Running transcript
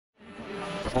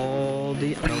all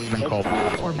the movement called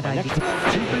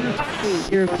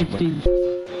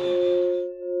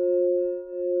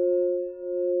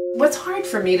What's hard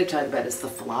for me to talk about is the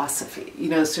philosophy, you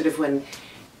know, sort of when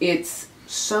it's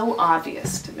so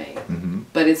obvious to me,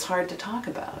 but it's hard to talk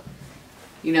about.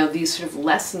 You know, these sort of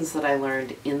lessons that I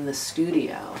learned in the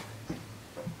studio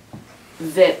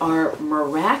that are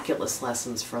miraculous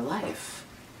lessons for life,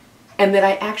 and that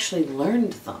I actually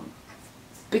learned them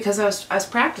because I was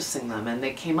practicing them and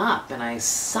they came up and I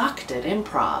sucked at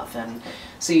improv, and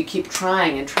so you keep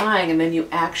trying and trying and then you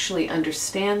actually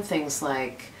understand things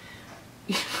like,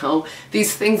 you know,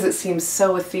 these things that seem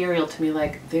so ethereal to me,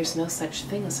 like there's no such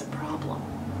thing as a problem.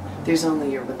 There's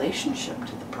only your relationship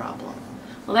to the problem.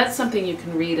 Well, that's something you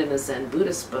can read in a Zen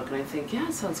Buddhist book and I think, yeah,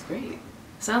 it sounds great.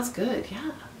 Sounds good,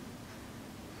 yeah.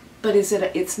 But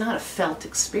it's not a felt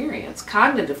experience.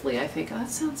 Cognitively, I think, oh, that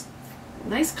sounds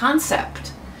nice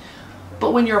concept.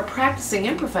 But when you're a practicing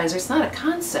improviser, it's not a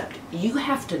concept. You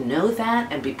have to know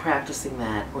that and be practicing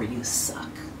that or you suck.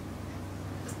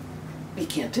 You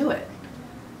can't do it.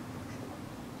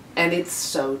 And it's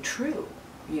so true,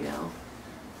 you know.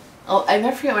 Oh, I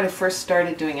never forget when I first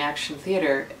started doing action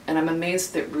theater, and I'm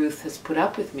amazed that Ruth has put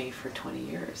up with me for 20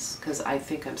 years, because I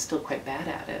think I'm still quite bad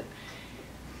at it.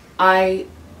 I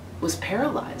was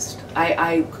paralyzed.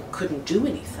 I couldn't do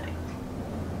anything.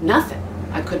 Nothing.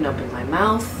 I couldn't open my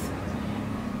mouth.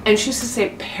 And she used to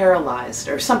say paralyzed,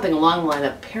 or something along the line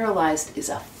of paralyzed is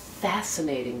a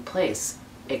fascinating place.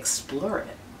 Explore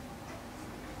it.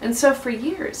 And so for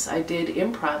years I did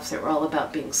improvs that were all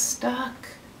about being stuck,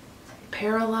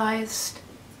 paralyzed,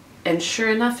 and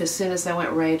sure enough, as soon as I went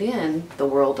right in, the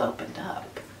world opened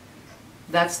up.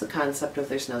 That's the concept of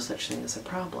there's no such thing as a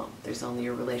problem. There's only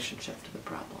your relationship to the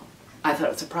problem. I thought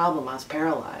it was a problem. I was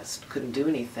paralyzed, couldn't do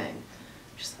anything.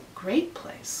 Just a great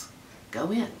place.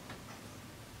 Go in.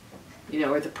 You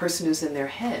know, or the person who's in their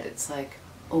head, it's like,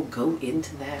 oh, go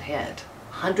into that head,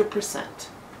 100%.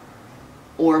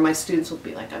 Or my students will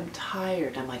be like, I'm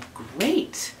tired. I'm like,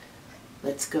 great.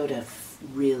 Let's go to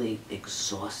really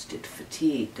exhausted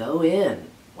fatigue. Go in.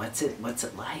 What's it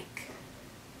like?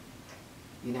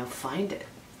 You know, find it.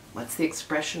 What's the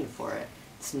expression for it?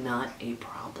 It's not a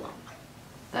problem.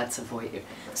 That's avoid.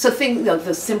 So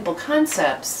the simple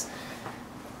concepts,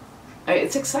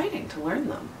 it's exciting to learn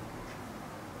them.